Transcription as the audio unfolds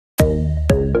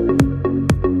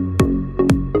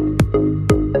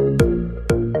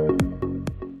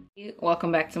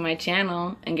welcome back to my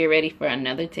channel and get ready for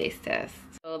another taste test.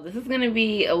 So this is going to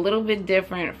be a little bit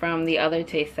different from the other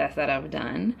taste tests that I've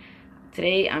done.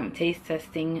 Today I'm taste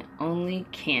testing only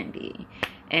candy,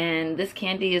 and this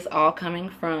candy is all coming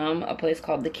from a place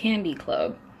called the Candy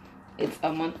Club. It's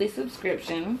a monthly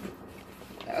subscription,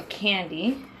 a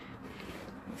candy.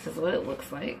 This is what it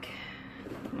looks like.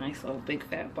 Nice little big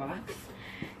fat box.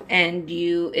 And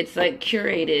it's like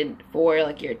curated for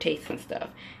like your taste and stuff.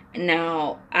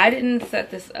 Now, I didn't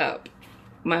set this up.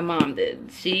 My mom did.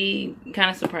 She kind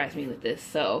of surprised me with this.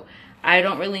 So, I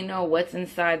don't really know what's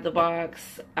inside the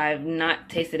box. I've not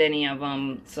tasted any of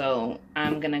them. So,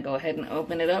 I'm going to go ahead and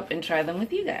open it up and try them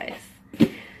with you guys.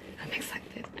 I'm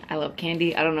excited. I love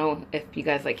candy. I don't know if you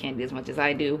guys like candy as much as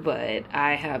I do, but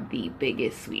I have the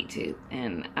biggest sweet tooth.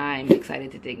 And I'm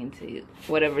excited to dig into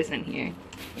whatever's in here.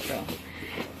 So,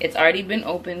 it's already been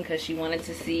opened because she wanted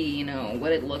to see, you know,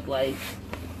 what it looked like.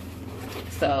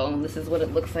 So this is what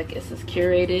it looks like. It says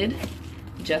curated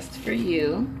just for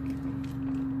you.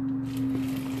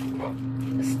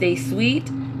 Stay sweet,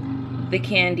 the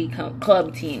Candy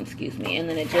Club team, excuse me. And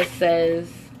then it just says,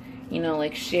 you know,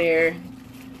 like share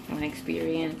my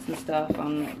experience and stuff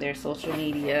on their social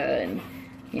media, and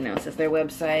you know, it says their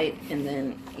website, and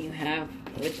then you have,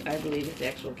 which I believe is the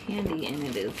actual candy, and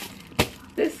it is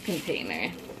this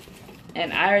container.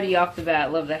 And I already off the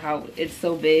bat love that how it's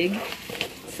so big.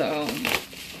 So,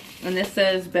 and this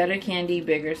says better candy,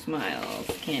 bigger smiles,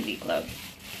 Candy Club.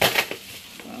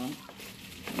 So,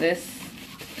 this,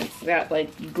 it's got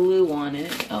like glue on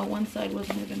it. Oh, one side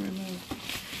wasn't even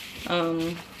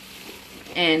removed.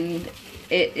 And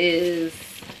it is,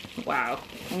 wow.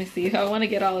 Let me see. I want to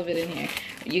get all of it in here.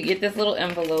 You get this little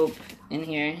envelope in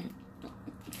here.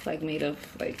 It's like made of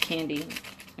like candy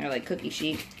or like cookie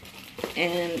sheet.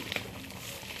 And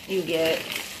you get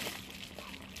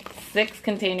 6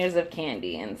 containers of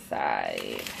candy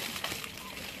inside.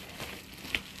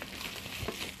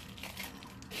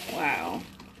 Wow.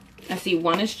 I see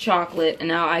one is chocolate, and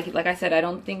now like I said, I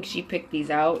don't think she picked these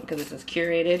out because this is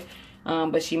curated,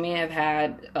 but she may have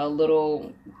had a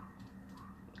little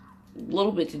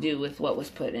bit to do with what was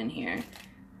put in here.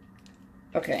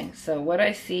 Okay, so what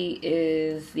I see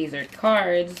is these are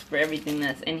cards for everything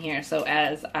that's in here. So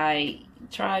as I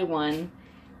try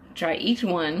each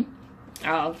one,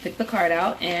 I'll pick the card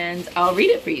out and I'll read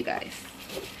it for you guys.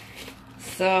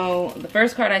 So the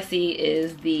first card I see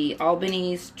is the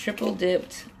Albanese triple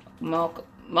dipped malt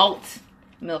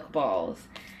milk balls.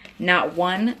 Not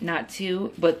 1, not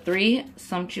 2, but 3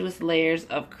 sumptuous layers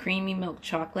of creamy milk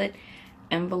chocolate,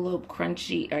 envelope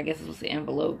crunchy, or I guess it was the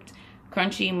enveloped,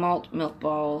 crunchy malt milk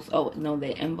balls. Oh, no,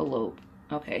 they envelope.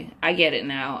 Okay, I get it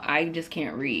now. I just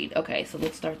can't read. Okay, so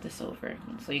let's start this over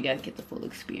so you guys get the full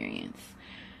experience.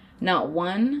 Not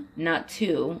 1, not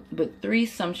 2, but 3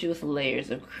 sumptuous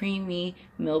layers of creamy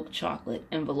milk chocolate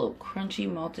envelope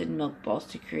crunchy malted milk balls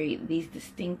to create these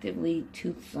distinctively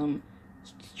toothsome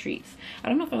treats. I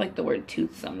don't know if I like the word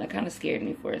toothsome. That kind of scared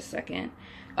me for a second.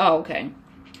 Oh, okay.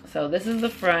 So this is the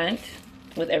front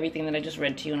with everything that I just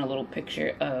read to you, and a little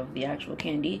picture of the actual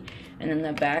candy. And then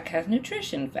the back has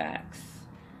nutrition facts.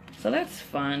 So that's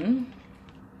fun.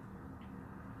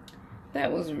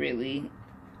 That was really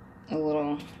a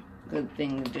little good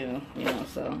thing to do, you know,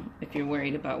 so if you're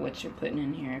worried about what you're putting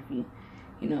in here, if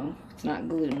you know, it's not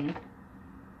gluten.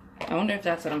 I wonder if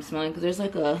that's what I'm smelling, because there's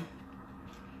like a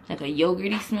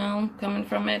yogurty smell coming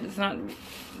from it. It's not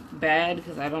bad,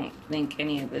 because I don't think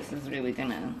any of this is really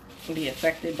gonna be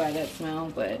affected by that smell,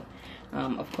 but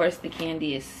of course the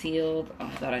candy is sealed. Oh,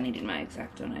 I thought I needed my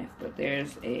X-Acto knife, but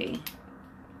there's a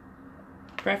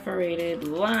perforated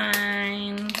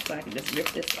line, so I can just rip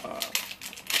this off.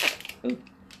 Ooh.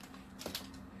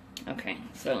 Okay,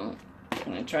 so I'm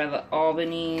gonna try the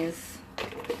Albanese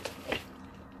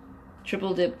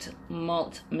triple dipped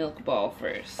malt milk ball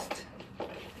first.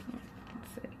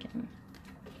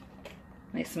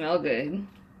 They smell good.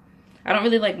 I don't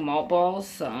really like malt balls,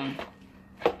 so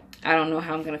I don't know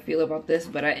how I'm gonna feel about this,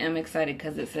 but I am excited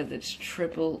because it says it's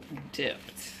triple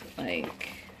dipped.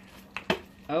 Like,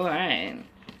 alright.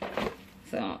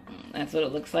 So that's what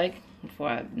it looks like before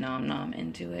I nom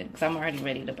into it, because I'm already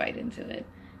ready to bite into it.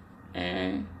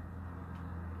 And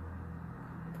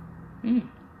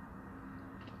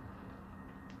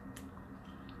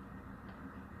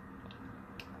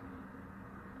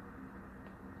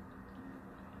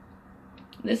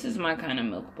this is my kind of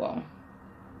milk ball.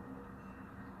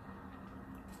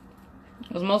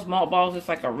 Because most malt balls, it's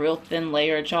like a real thin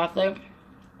layer of chocolate,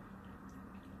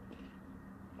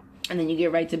 and then you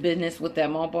get right to business with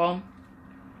that malt ball.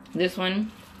 This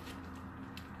one,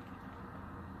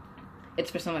 it's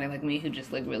for somebody like me who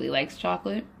just like really likes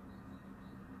chocolate.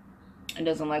 It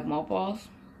doesn't like mothballs.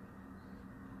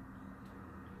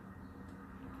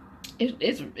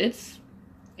 It's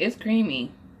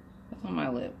creamy. That's on my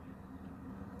lip.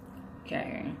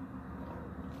 Okay.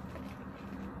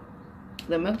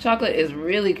 The milk chocolate is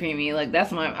really creamy. Like,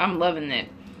 I'm loving it.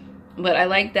 But I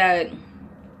like that.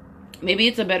 Maybe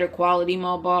it's a better quality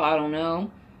malt ball. I don't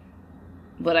know.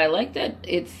 But I like that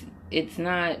it's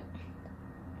not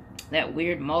that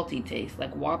weird malty taste,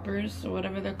 like Whoppers or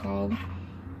whatever they're called.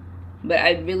 But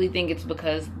I really think it's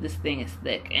because this thing is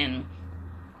thick, and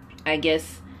I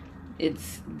guess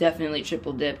it's definitely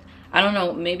triple dipped. I don't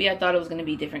know, maybe I thought it was going to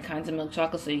be different kinds of milk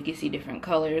chocolate so you can see different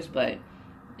colors, but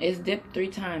it's dipped 3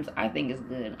 times. I think it's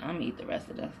good. I'm going to eat the rest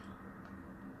of this.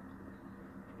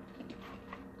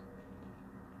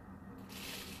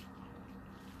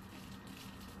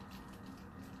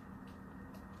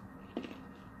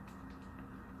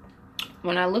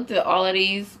 When I looked at all of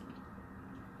these,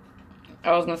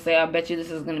 I was going to say, I bet you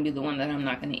this is going to be the one that I'm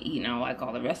not going to eat, and I like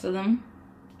all the rest of them.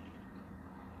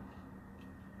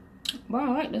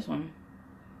 Wow, I like this one.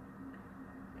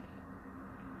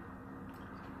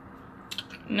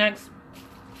 Next,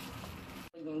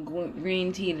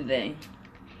 green tea today.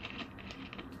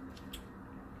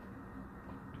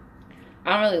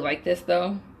 I don't really like this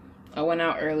though. I went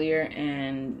out earlier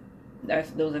and there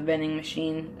was a vending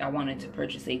machine. I wanted to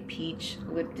purchase a peach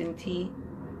Lipton tea,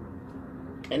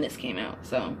 and this came out.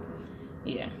 So,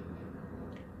 yeah.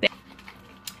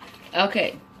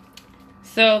 Okay.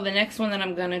 So the next one that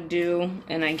I'm gonna do,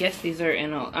 and I guess these are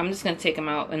in. I'm just gonna take them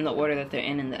out in the order that they're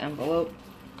in the envelope.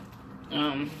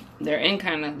 They're in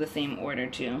kind of the same order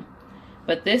too.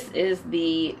 But this is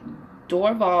the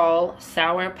Dorval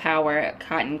Sour Power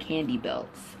Cotton Candy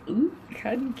Belts. Ooh,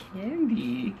 cotton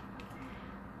candy.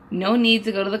 No need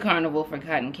to go to the carnival for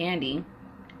cotton candy.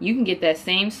 You can get that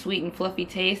same sweet and fluffy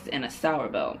taste in a sour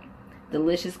belt.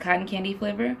 Delicious cotton candy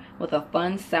flavor with a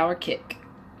fun sour kick.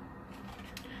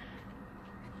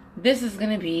 This is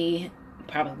gonna be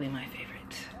probably my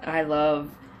favorite. I love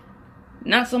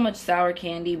not so much sour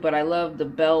candy, but I love the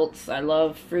belts. I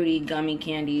love fruity gummy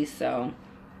candies, so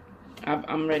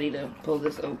I'm ready to pull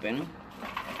this open.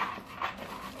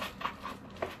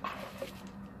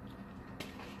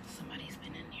 Somebody's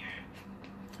been in here.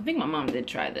 I think my mom did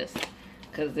try this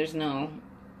because there's no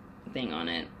thing on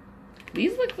it.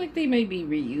 These look like they may be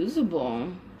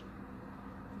reusable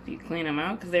if you clean them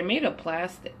out, because they're made of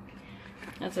plastic.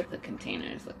 That's what the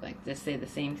containers look like. They say the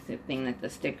same thing that the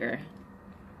sticker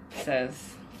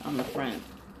says on the front.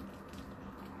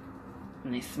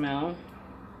 And they smell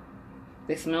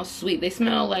sweet. They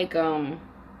smell like some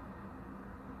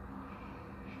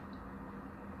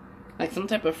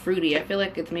type of fruity. I feel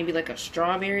like it's maybe like a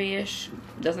strawberry-ish.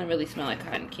 Doesn't really smell like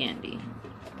cotton candy.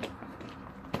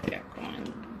 Yeah, go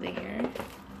on there.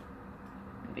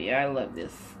 But yeah, I love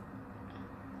this.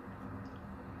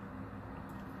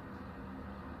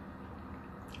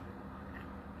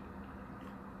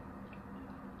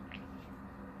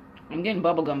 I'm getting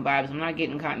bubblegum vibes. I'm not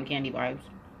getting cotton candy vibes.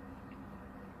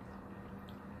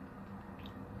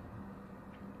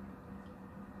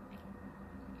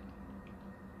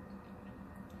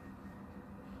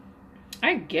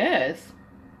 I guess.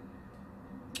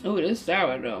 Ooh, it is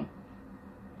sour though.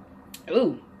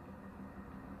 Ooh.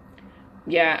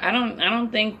 Yeah, I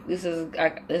don't think this is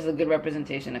a good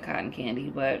representation of cotton candy,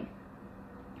 but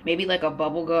maybe like a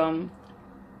bubblegum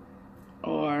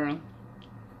or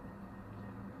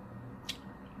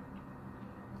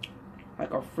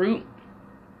like a fruit.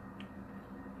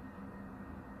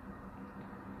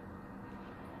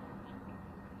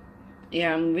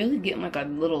 Yeah, I'm really getting like a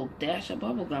little dash of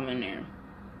bubblegum in there.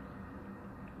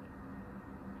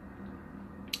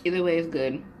 Either way, it's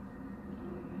good.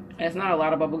 And it's not a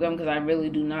lot of bubblegum because I really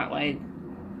do not like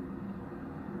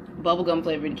bubblegum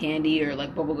flavored candy or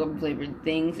like bubblegum flavored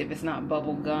things if it's not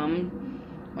bubblegum.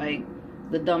 Like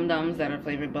the Dum Dums that are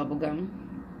flavored bubblegum.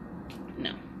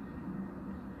 No.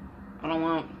 I don't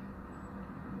want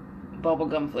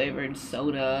bubblegum flavored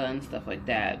soda and stuff like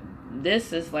that.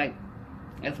 This is like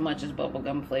as much as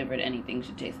bubblegum flavored anything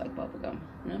should taste like bubblegum.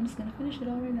 And I'm just gonna finish it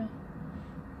all right now.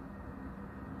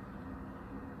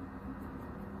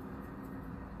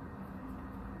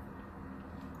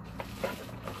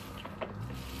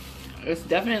 It's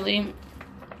definitely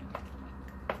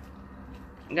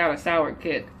got a sour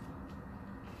kick.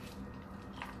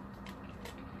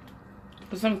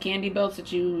 For some candy belts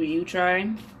that you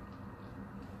try,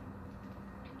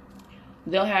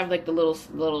 they'll have like the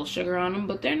little sugar on them,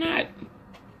 but they're not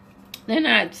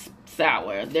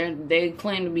sour. They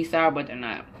claim to be sour, but they're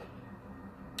not.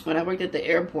 When I worked at the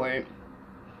airport,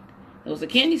 there was a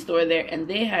candy store there, and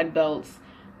they had belts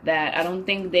that I don't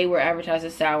think they were advertised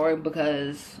as sour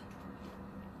because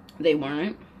they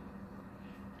weren't.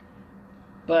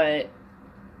 But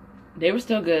they were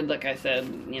still good, like I said.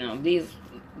 You know,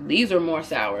 these are more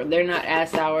sour. They're not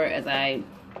as sour as I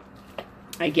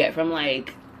get from,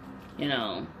 like, you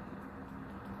know,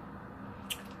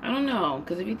 I don't know,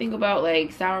 because if you think about,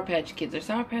 like, Sour Patch Kids, are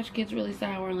Sour Patch Kids really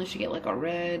sour unless you get, like, a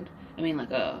red, I mean,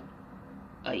 like, a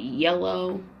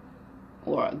yellow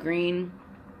or a green?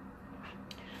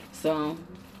 So,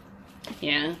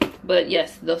 yeah. But,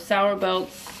 yes, the sour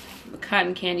belts, the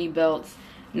cotton candy belts,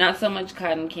 not so much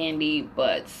cotton candy,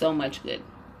 but so much good.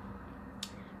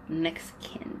 Next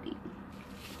candy.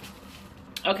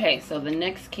 Okay, so the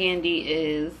next candy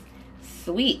is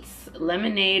Sweets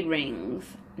Lemonade Rings,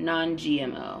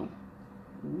 non-GMO.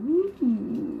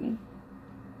 Ooh.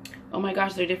 Oh my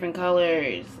gosh, they're different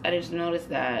colors. I just noticed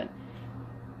that.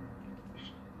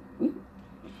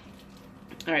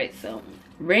 Alright, so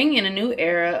ring in a new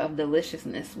era of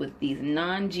deliciousness with these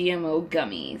non-GMO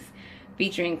gummies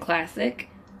featuring classic,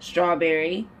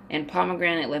 strawberry, and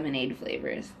pomegranate lemonade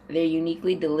flavors. Their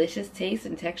uniquely delicious taste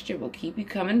and texture will keep you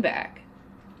coming back.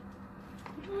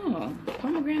 Oh,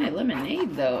 pomegranate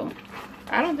lemonade, though.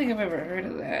 I don't think I've ever heard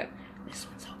of that. This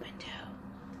one's open, too.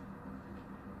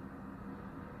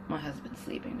 My husband's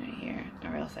sleeping right here,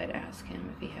 or else I'd ask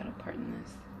him if he had a part in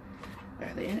this.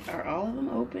 Are all of them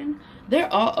open?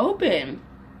 They're all open.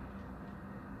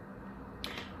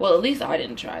 Well, at least I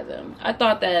didn't try them. I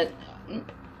thought that...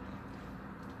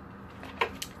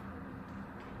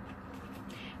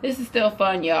 This is still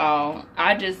fun, y'all.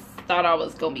 I just thought I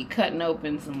was going to be cutting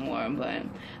open some more, but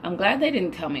I'm glad they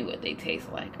didn't tell me what they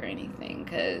taste like or anything,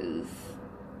 because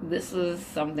this was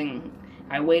something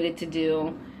I waited to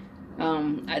do.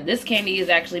 This candy has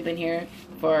actually been here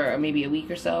for maybe a week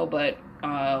or so, but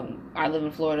I live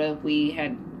in Florida. We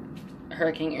had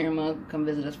Hurricane Irma come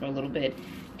visit us for a little bit,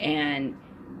 and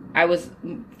I was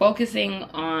focusing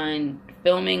on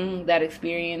filming that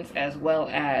experience as well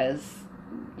as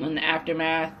in the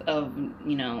aftermath of,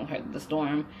 you know, the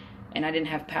storm, and I didn't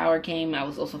have power came. I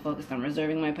was also focused on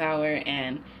reserving my power,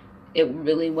 and it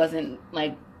really wasn't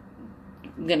like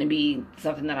gonna be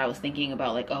something that I was thinking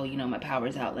about, like, oh, you know, my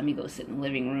power's out, let me go sit in the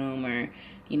living room, or,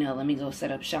 you know, let me go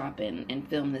set up shop and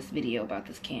film this video about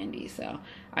this candy. So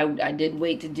I did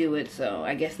wait to do it, so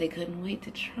I guess they couldn't wait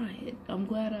to try it. I'm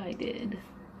glad I did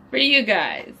for you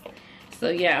guys. So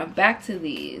yeah, back to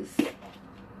these.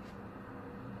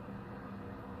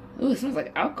 Ooh, it smells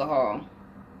like alcohol.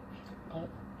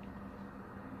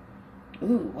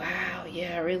 Ooh, wow,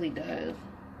 yeah, it really does.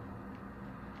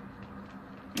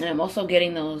 And I'm also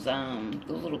getting those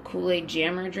little Kool-Aid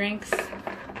jammer drinks.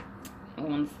 The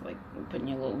ones like putting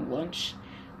your little lunch.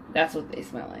 That's what they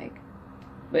smell like.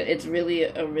 But it's really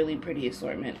a really pretty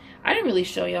assortment. I didn't really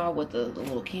show y'all what the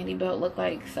little candy belt looked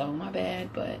like, so my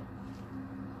bad, but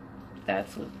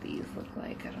that's what these look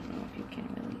like. I don't know if you can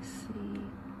really see.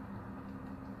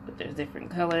 But there's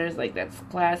different colors, like that's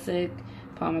classic,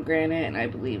 pomegranate, and I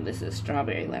believe this is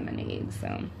strawberry lemonade. So,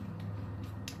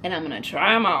 and I'm gonna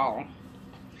try them all.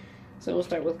 So we'll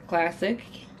start with classic.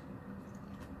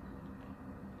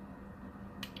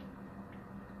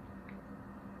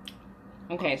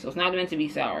 Okay, so it's not meant to be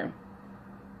sour.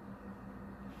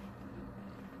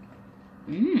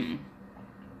 Mmm.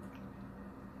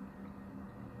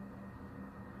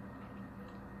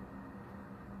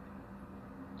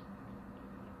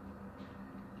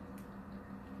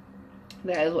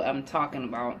 That is what I'm talking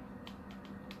about.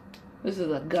 This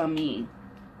is a gummy.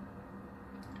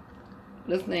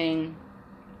 This thing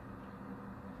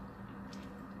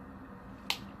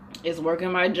is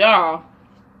working my jaw,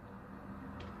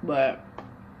 but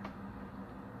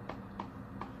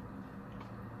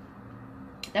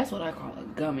that's what I call a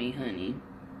gummy, honey.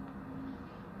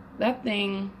 That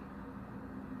thing,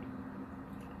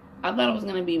 I thought it was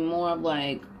gonna be more of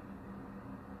like,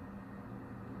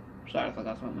 sorry if I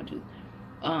got something on my tooth.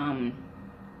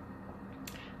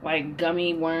 Like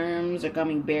gummy worms or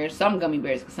gummy bears. Some gummy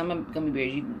bears, because some gummy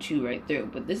bears you can chew right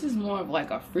through. But this is more of like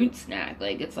a fruit snack.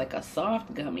 Like it's like a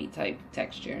soft gummy type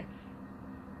texture.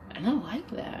 And I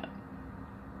like that.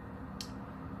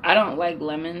 I don't like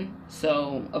lemon,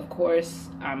 so of course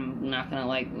I'm not gonna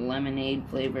like lemonade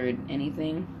flavored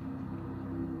anything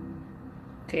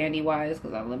candy wise,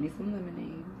 because I love me some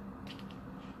lemonade.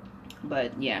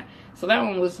 But yeah, so that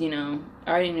one was, you know,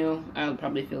 I already knew I would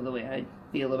probably feel the way I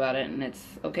feel about it, and it's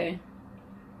okay.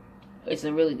 It's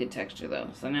a really good texture though.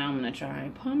 So now I'm gonna try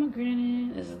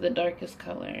pomegranate. This is the darkest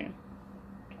color.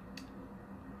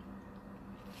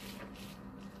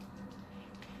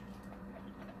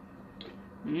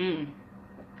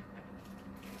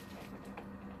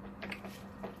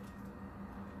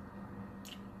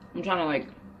 I'm trying to like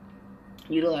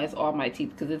utilize all my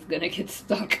teeth because it's gonna get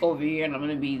stuck over here and I'm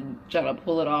gonna be trying to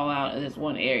pull it all out in this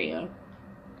one area.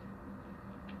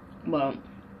 But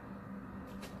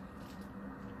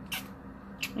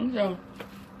so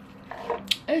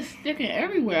it's sticking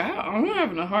everywhere. I'm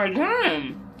having a hard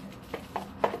time.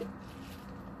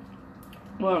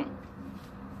 Well,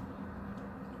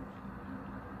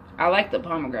 I like the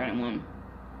pomegranate one.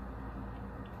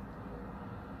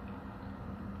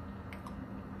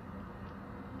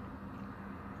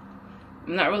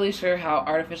 I'm not really sure how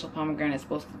artificial pomegranate is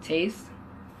supposed to taste.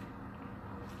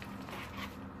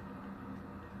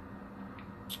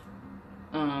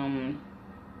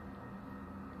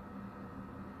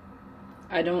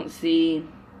 I don't see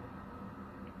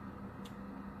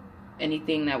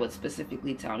anything that would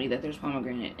specifically tell me that there's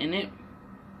pomegranate in it.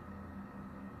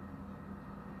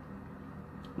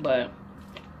 But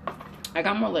I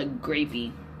got more like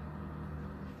grapey.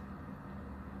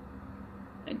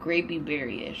 Like grapey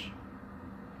berry-ish.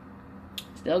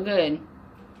 Still good.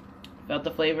 Felt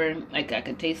the flavor, like I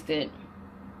could taste it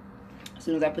as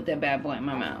soon as I put that bad boy in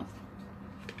my mouth.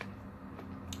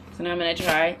 So now I'm gonna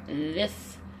try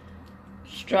this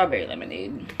strawberry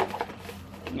lemonade.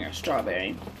 Here,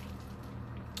 strawberry.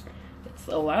 It's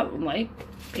a lot like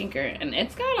pinker, and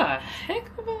it's got a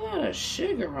heck of a lot of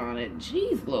sugar on it.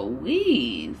 Jeez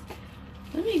Louise.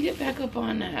 Let me get back up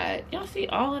on that. Y'all see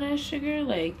all of that sugar?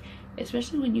 Like,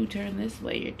 especially when you turn this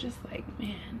way, you're just like,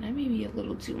 man, that may be a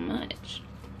little too much.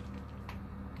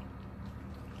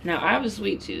 Now, I have a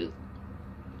sweet tooth.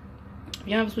 If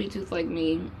you have a sweet tooth like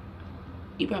me,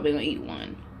 you probably gonna eat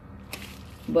one.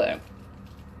 But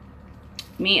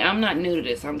me, I'm not new to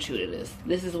this. I'm true to this.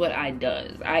 This is what I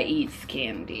does. I eat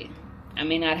candy. I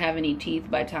may not have any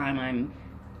teeth by the time I'm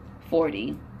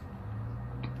 40.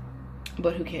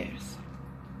 But who cares?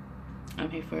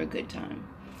 I'm here for a good time.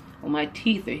 Well, my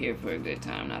teeth are here for a good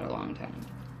time, not a long time.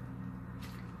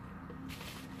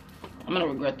 I'm gonna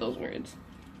regret those words.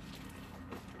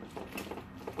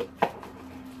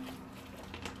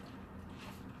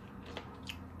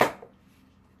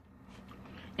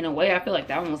 In a way, I feel like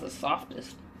that one was the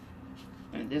softest.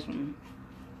 And this one.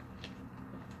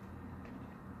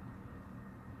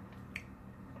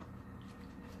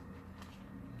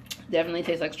 Definitely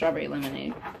tastes like strawberry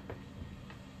lemonade.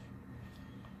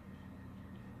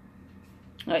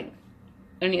 Like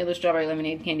any other strawberry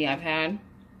lemonade candy I've had,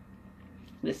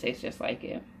 this tastes just like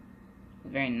it.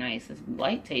 Very nice. It's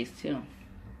light taste too.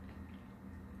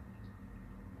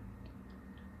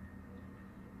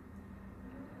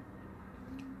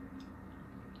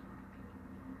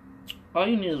 All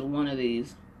you need is one of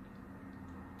these.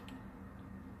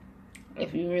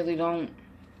 If you really don't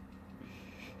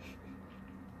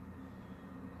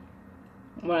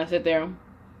want to sit there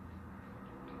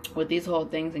with these whole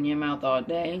things in your mouth all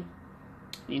day,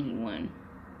 you need one.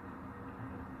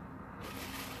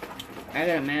 I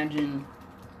can imagine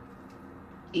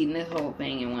eating this whole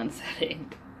thing in one setting.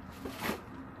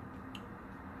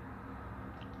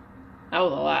 That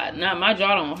was a lot. Now, my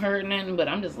jaw don't hurt nothing, but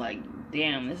I'm just like,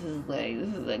 damn, this is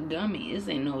a gummy. This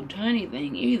ain't no tiny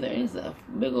thing either. It's a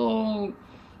big old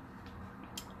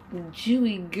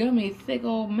chewy, gummy, thick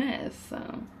old mess. So,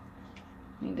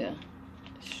 I need to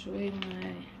straighten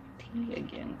my teeth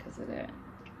again because of that.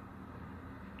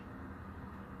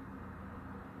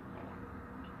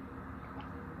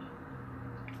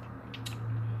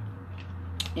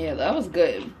 Yeah, that was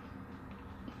good.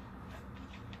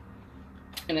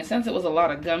 In a sense, it was a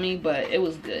lot of gummy, but it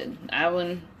was good. That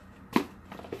one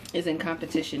is in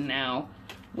competition now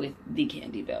with the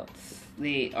candy belts.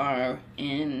 They are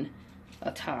in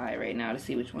a tie right now to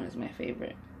see which one is my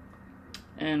favorite.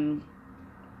 And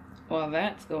while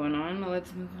that's going on,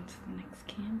 let's move on to the next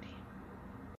candy.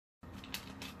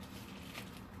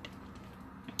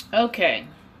 Okay.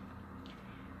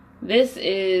 This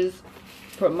is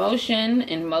Promotion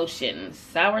in Motion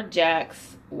Sour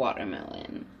Jacks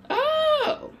Watermelon.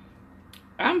 Oh!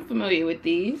 I'm familiar with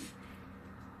these.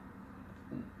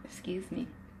 Excuse me.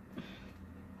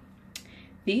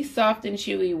 These soft and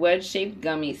chewy wedge-shaped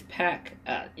gummies pack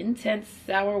an intense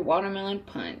sour watermelon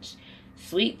punch.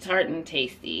 Sweet, tart, and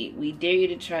tasty. We dare you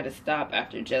to try to stop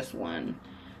after just one.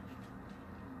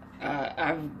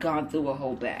 I've gone through a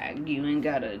whole bag. You ain't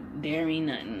gotta dare me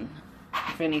nothing.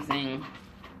 If anything,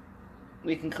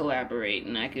 we can collaborate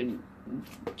and I could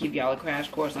give y'all a crash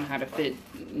course on how to fit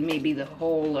maybe the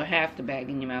whole or half the bag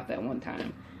in your mouth at one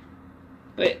time.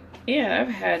 But yeah,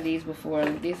 I've had these before.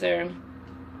 These are,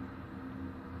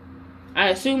 I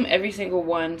assume every single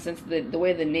one, since the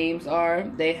way the names are,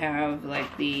 they have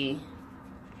like the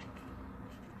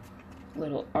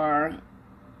little R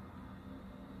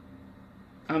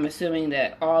I'm assuming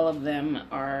that all of them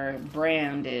are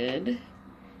branded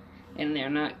and they're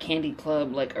not Candy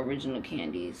Club like original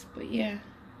candies. But yeah.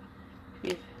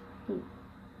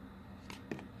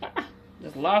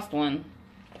 Just lost one.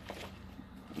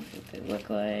 That's what they look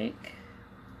like.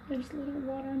 There's little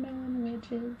watermelon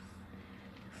wedges.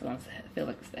 So I feel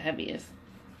like it's the heaviest.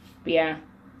 But yeah.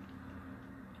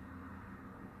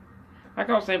 Like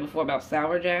I was saying before about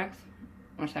Sour Jacks.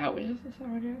 Or Sour, is this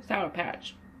Sour Jacks? Sour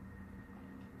Patch.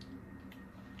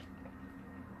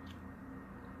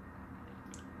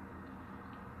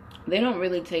 They don't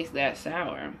really taste that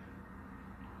sour.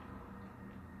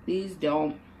 These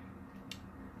don't.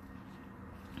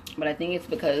 But I think it's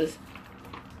because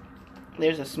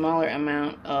there's a smaller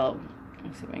amount of,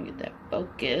 let's see if I can get that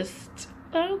focused.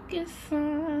 Focus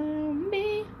on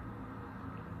me.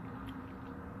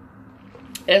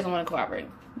 It doesn't want to cooperate.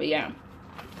 But yeah.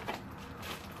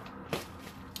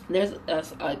 There's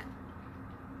like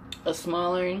a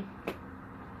smaller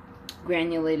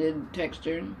granulated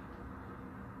texture.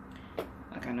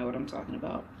 Like I know what I'm talking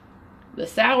about. The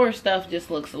sour stuff just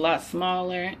looks a lot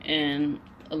smaller, and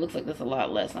it looks like there's a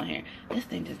lot less on here. This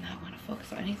thing does not want to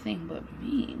focus on anything but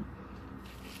me.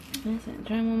 Listen,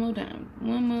 try one more time.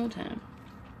 One more time.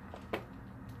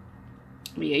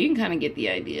 But yeah, you can kind of get the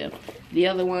idea. The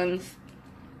other ones,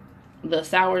 the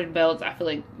sour belts, I feel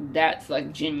like that's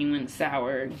like genuine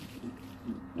sour,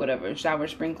 whatever, sour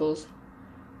sprinkles.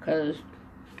 Because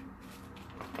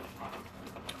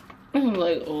I'm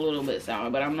like a little bit sour,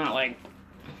 but I'm not like,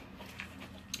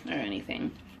 or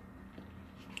anything.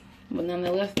 But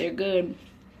nonetheless, they're good.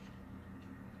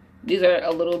 These are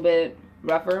a little bit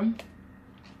rougher.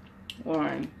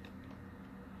 Or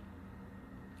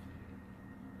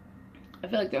I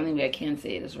feel like the only way I can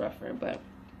say it is rougher, but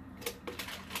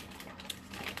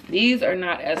these are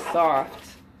not as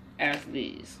soft as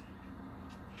these.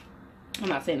 I'm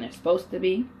not saying they're supposed to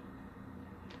be,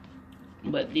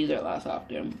 but these are a lot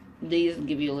softer. These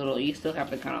give you a little, you still have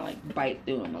to kind of like bite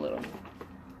through them a little.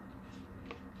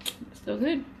 Still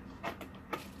good.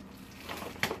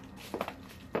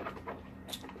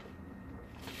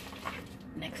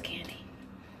 Next candy.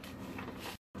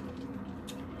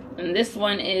 And this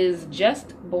one is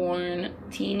Just Born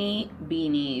Teeny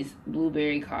Beanies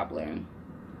Blueberry Cobbler.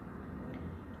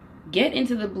 Get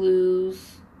into the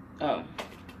blues. Oh,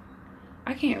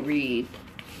 I can't read.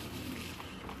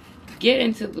 Get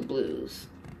into the blues.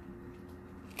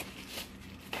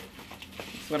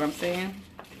 That's what I'm saying.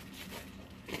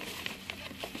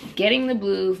 Getting the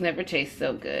blues never tastes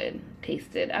so good.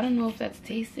 Tasted. I don't know if that's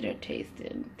tasted or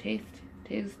tasted. Taste.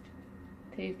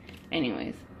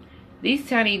 Anyways. These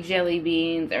tiny jelly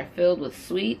beans are filled with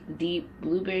sweet, deep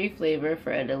blueberry flavor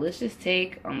for a delicious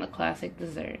take on the classic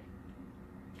dessert.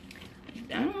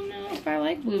 I don't know if I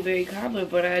like blueberry cobbler,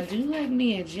 but I do like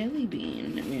me a jelly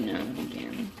bean every now and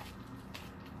again.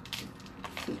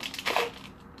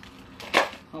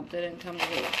 Hope that didn't come a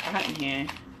little hot in here.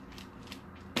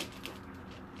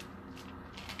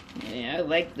 Yeah, I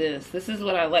like this. This is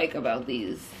what I like about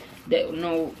these. That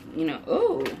no, you know.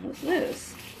 Oh, what's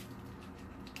this?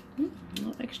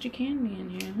 No extra candy in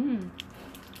here.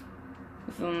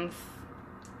 This one's.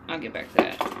 I'll get back to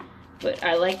that. But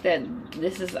I like that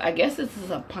this is. I guess this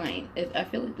is a pint. I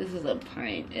feel like this is a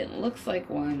pint. It looks like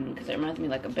one because it reminds me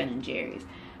like a Ben and Jerry's.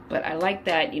 But I like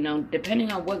that, you know,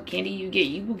 depending on what candy you get,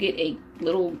 you will get a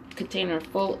little container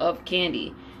full of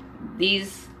candy.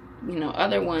 These, you know,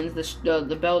 other ones,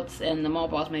 the belts and the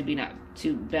malt balls may be not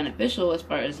too beneficial as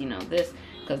far as, you know, this,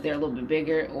 because they're a little bit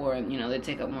bigger or, you know, they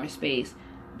take up more space.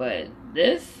 But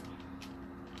this,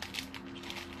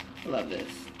 I love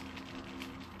this.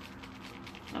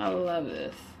 I love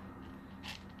this.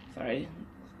 Sorry,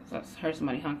 I heard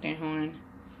somebody honk their horn.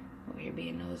 Over here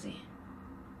being nosy.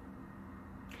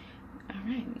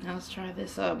 Alright, now let's try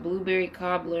this blueberry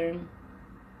cobbler.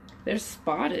 They're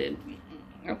spotted.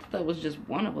 I thought that was just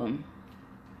one of them.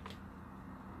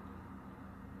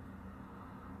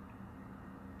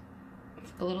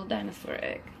 It's like a little dinosaur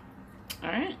egg.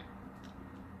 Alright.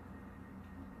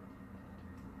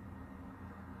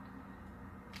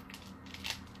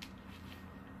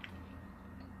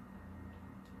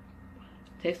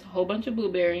 Tastes a whole bunch of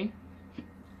blueberry.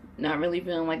 Not really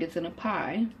feeling like it's in a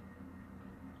pie.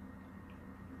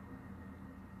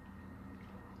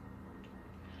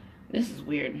 This is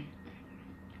weird.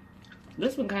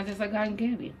 This one kind of tastes like cotton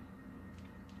candy.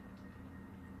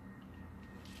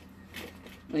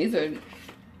 These are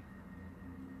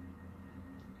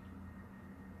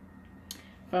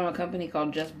from a company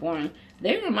called Just Born.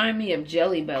 They remind me of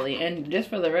Jelly Belly, and just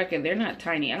for the record, they're not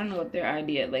tiny. I don't know what their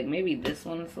idea. Like maybe this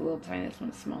one's a little tiny. This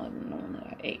one's smaller than the one that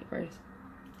I ate first.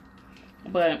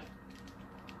 But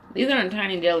these aren't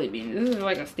tiny jelly beans. This is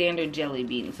like a standard jelly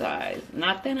bean size.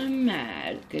 Not that I'm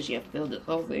mad, because you filled this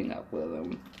whole thing up with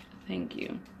them. Thank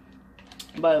you.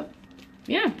 But,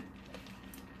 yeah.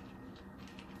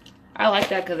 I like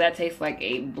that because that tastes like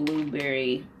a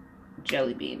blueberry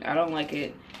jelly bean. I don't like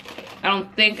it. I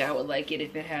don't think I would like it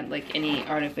if it had like any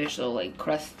artificial like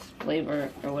crust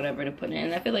flavor or whatever to put in.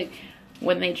 And I feel like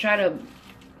when they try to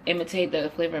imitate the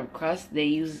flavor of crust, they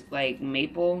use like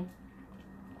maple,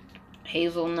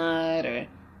 hazelnut, or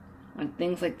like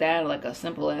things like that, like a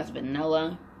simple ass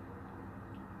vanilla.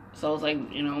 So it's like,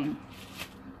 you know,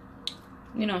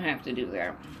 you don't have to do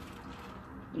that.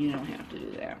 You don't have to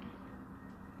do that.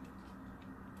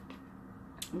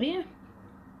 But yeah,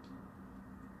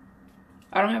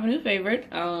 I don't have a new favorite.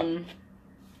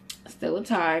 Still a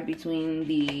tie between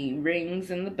the rings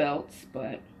and the belts,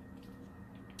 but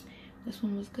this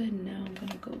one was good. Now I'm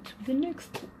gonna go to the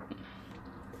next one.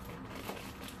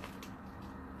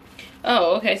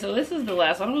 Oh, okay, so this is the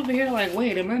last one. I'm over here like,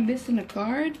 wait, am I missing a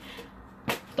card?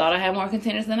 Thought I had more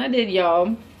containers than I did,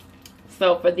 y'all.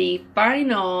 So for the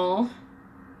final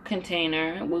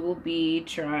container, we will be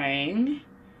trying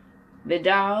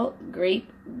Vidal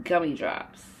Grape Gummy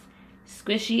Drops.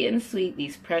 Squishy and sweet,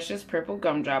 these precious purple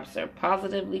gumdrops are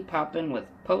positively popping with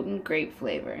potent grape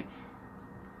flavor.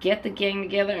 Get the gang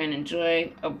together and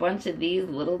enjoy a bunch of these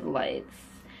little delights.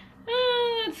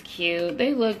 Oh, that's cute.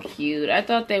 They look cute. I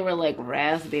thought they were like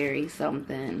raspberry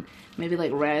something. Maybe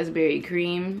like raspberry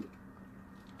cream.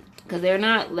 Because they're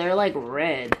not, they're like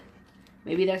red.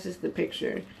 Maybe that's just the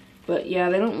picture. But yeah,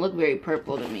 they don't look very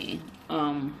purple to me.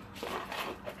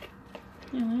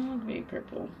 Yeah, they don't look very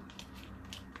purple.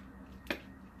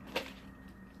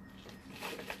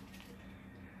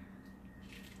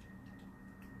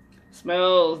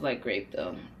 Smells like grape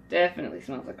though. Definitely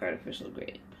smells like artificial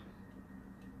grape.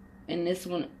 And this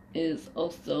one is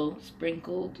also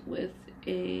sprinkled with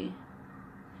a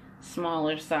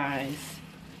smaller size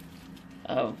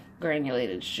of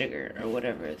granulated sugar or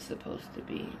whatever it's supposed to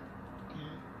be.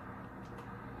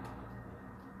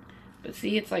 But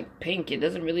see, it's like pink. It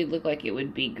doesn't really look like it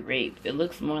would be grape. It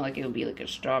looks more like it would be like a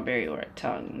strawberry or a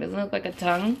tongue. Doesn't it look like a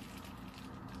tongue?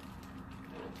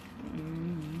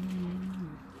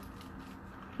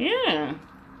 Yeah.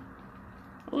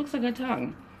 It looks like a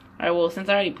tongue. Alright, well, since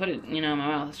I already put it, you know, in my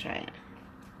mouth, let's try it.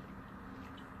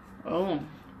 Oh.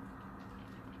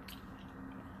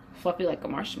 Fluffy like a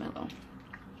marshmallow.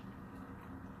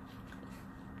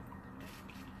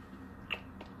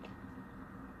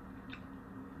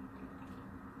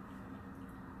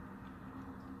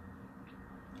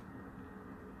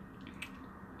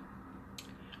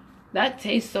 That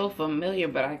tastes so familiar,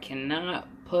 but I cannot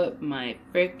put my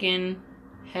freaking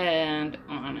hand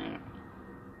on it.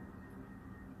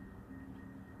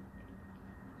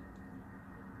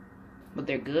 But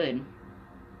they're good.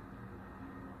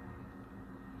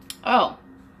 Oh.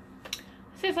 It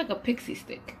tastes like a pixie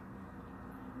stick.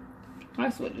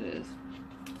 That's what it is.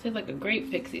 It tastes like a great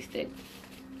pixie stick.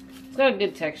 It's got a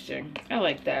good texture. I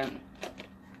like that.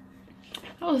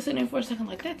 I was sitting there for a second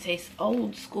like, that tastes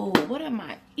old school. What am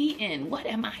I eating? What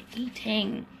am I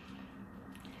eating?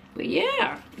 But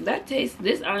yeah, that tastes,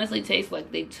 this honestly tastes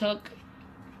like they took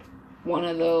one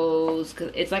of those,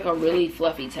 because it's like a really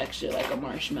fluffy texture, like a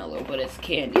marshmallow, but it's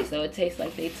candy. So it tastes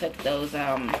like they took those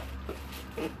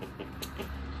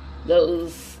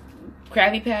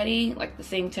Krabby Patty, like the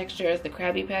same texture as the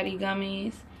Krabby Patty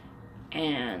gummies,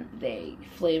 and they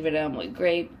flavored them with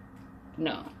grape.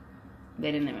 No.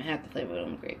 They didn't even have to flavor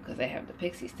them with grape because they have the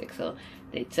pixie stick. So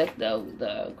they took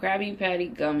the Krabby Patty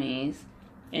gummies,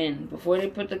 and before they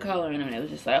put the color in them, it was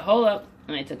just like, hold up.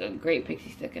 And they took a great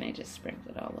pixie stick and they just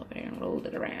sprinkled it all over there and rolled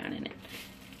it around in it.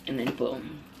 And then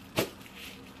boom.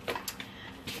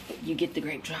 You get the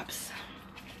grape drops.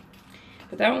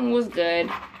 But that one was good.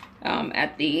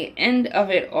 At the end of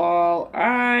it all,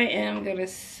 I am going to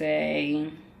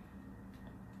say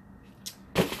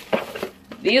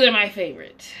these are my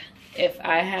favorite. If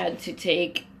I had to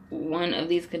take one of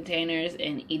these containers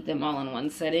and eat them all in one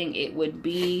setting, it would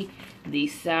be the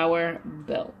sour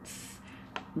belts.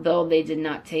 Though they did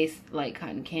not taste like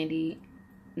cotton candy,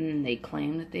 and they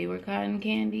claimed that they were cotton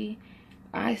candy,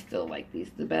 I still like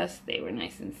these the best. They were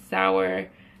nice and sour.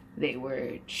 They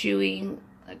were chewy,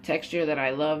 a texture that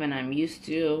I love and I'm used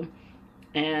to.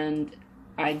 And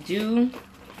I do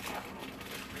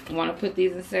want to put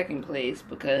these in second place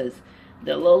because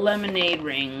the little lemonade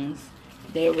rings,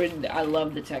 I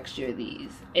love the texture of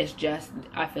these. It's just,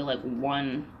 I feel like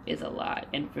one is a lot.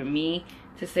 And for me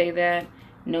to say that,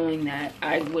 knowing that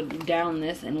I would down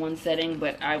this in one setting,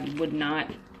 but I would not,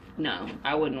 no,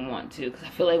 I wouldn't want to. Because I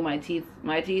feel like my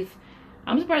teeth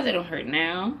I'm surprised they don't hurt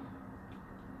now.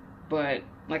 But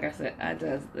like I said, I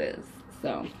does this.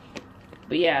 So,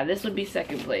 but yeah, this would be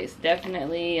second place.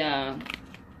 Definitely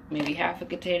maybe half a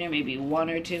container, maybe 1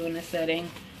 or 2 in a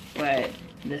setting. But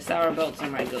the sour belts are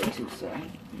my go-to, so I'm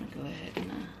gonna go ahead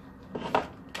and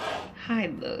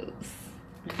hide those.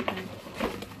 Okay.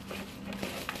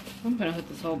 I'm gonna put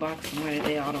this whole box somewhere that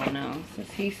they all don't know.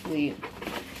 Since he's asleep,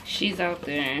 she's out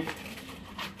there.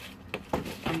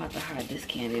 I'm about to hide this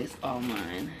candy. It's all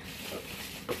mine.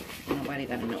 Nobody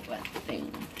gotta know that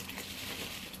thing.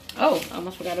 Oh, I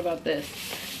almost forgot about this.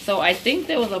 So I think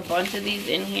there was a bunch of these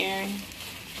in here.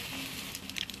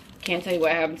 Can't tell you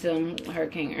what happened to them.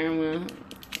 Hurricane Irma.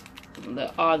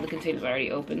 All the containers are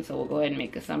already open, so we'll go ahead and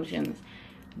make assumptions.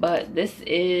 But this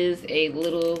is a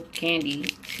little candy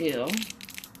too.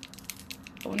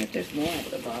 I wonder if there's more at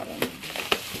the bottom.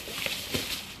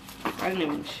 I didn't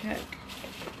even check.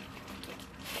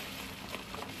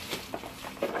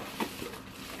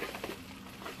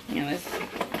 Yeah,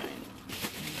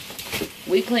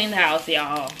 we cleaned the house,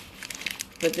 y'all.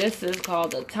 But this is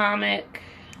called Atomic.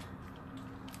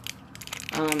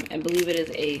 I believe it is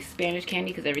a Spanish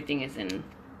candy because everything is in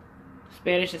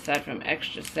Spanish aside from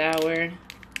extra sour.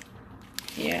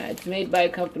 Yeah, it's made by a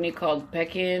company called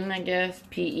Peckin, I guess.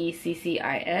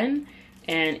 P-E-C-C-I-N.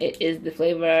 And it is the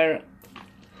flavor,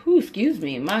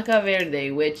 Maca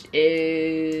Verde, which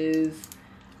is,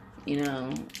 you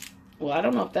know, well, I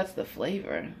don't know if that's the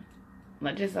flavor.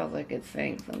 That just sounds like it's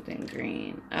saying something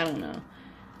green. I don't know.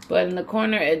 But in the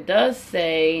corner, it does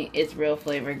say it's real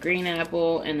flavor, green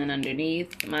apple, and then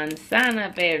underneath,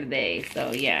 manzana verde.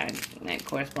 So yeah, that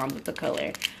corresponds with the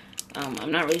color.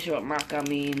 I'm not really sure what maca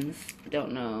means.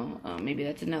 Don't know. Maybe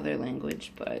that's another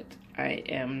language, but I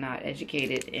am not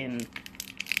educated in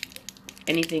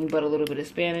anything but a little bit of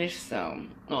Spanish. So,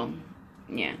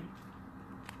 yeah.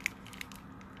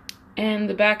 And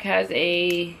the back has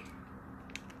a,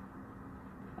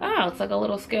 it's like a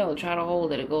little scale. Try to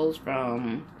hold it. It goes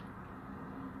from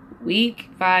weak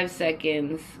 5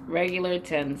 seconds, regular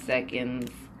 10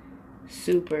 seconds,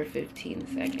 super 15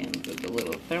 seconds with a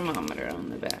little thermometer on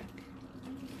the back.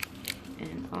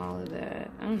 And all of that.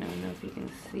 I don't even know if you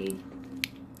can see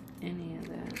any of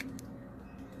that.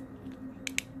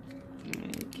 No,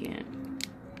 you can't.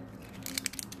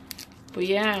 But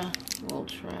yeah, we'll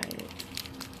try it.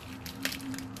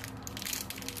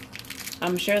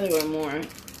 I'm sure there were more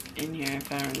in here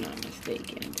if I'm not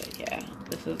mistaken. But yeah,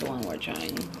 this is the one we're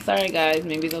trying. Sorry guys,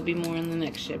 maybe there'll be more in the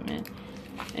next shipment.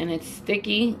 And it's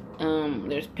sticky.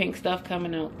 There's pink stuff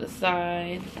coming out the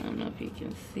side. I don't know if you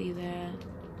can see that.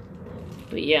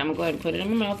 But yeah, I'm gonna go ahead and put it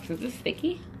in my mouth since it's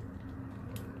sticky.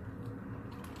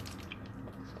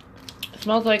 It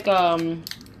smells like that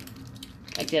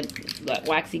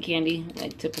waxy candy,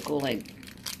 like typical like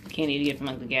candy you get from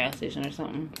like the gas station or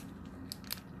something.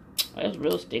 That's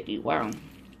real sticky. Wow.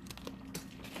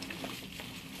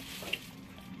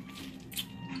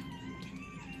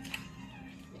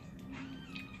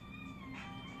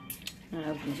 My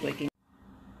husband's waking.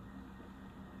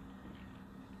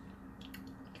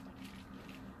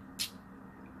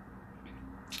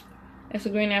 It's a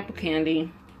green apple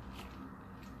candy.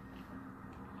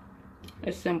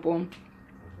 It's simple.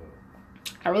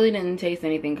 I really didn't taste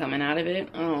anything coming out of it.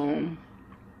 So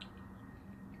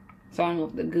I don't know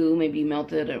if the goo maybe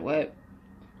melted or what.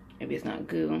 Maybe it's not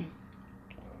goo.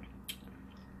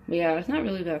 But yeah, it's not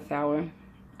really that sour.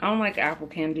 I don't like apple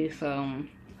candy, so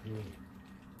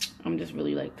I'm just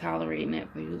really like tolerating it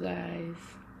for you guys.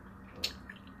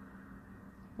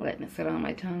 Letting it sit on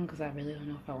my tongue because I really don't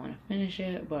know if I want to finish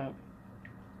it, but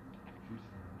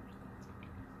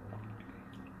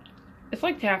it's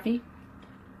like taffy.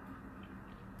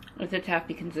 It's a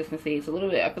taffy consistency. It's a little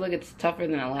bit, I feel like it's tougher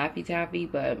than a Laffy Taffy,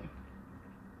 but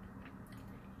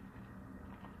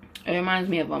it reminds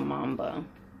me of a Mamba.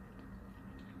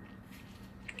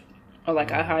 Or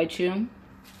like a High Chew.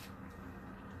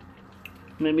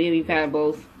 Maybe we've had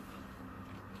both.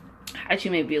 High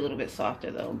Chew may be a little bit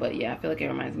softer though, but yeah, I feel like it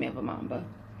reminds me of a Mamba.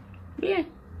 But yeah,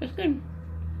 it's good.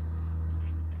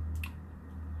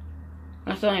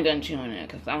 I'm still ain't done chewing it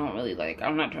because I don't really like,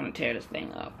 I'm not trying to tear this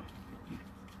thing up.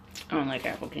 I don't like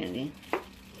apple candy.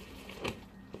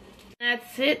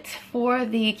 That's it for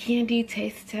the candy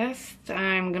taste test.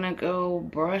 I'm gonna go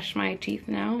brush my teeth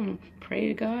now and pray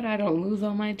to God I don't lose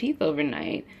all my teeth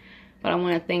overnight. But I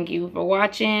want to thank you for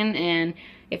watching, and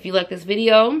if you like this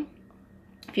video,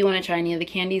 if you want to try any of the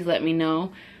candies, let me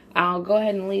know. I'll go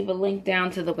ahead and leave a link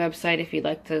down to the website if you'd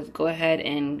like to go ahead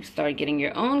and start getting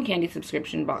your own candy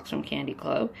subscription box from Candy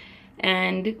Club.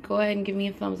 And go ahead and give me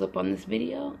a thumbs up on this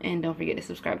video, and don't forget to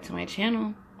subscribe to my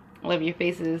channel. Love your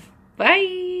faces.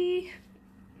 Bye!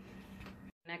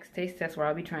 Next taste test where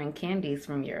I'll be trying candies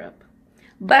from Europe.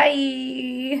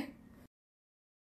 Bye!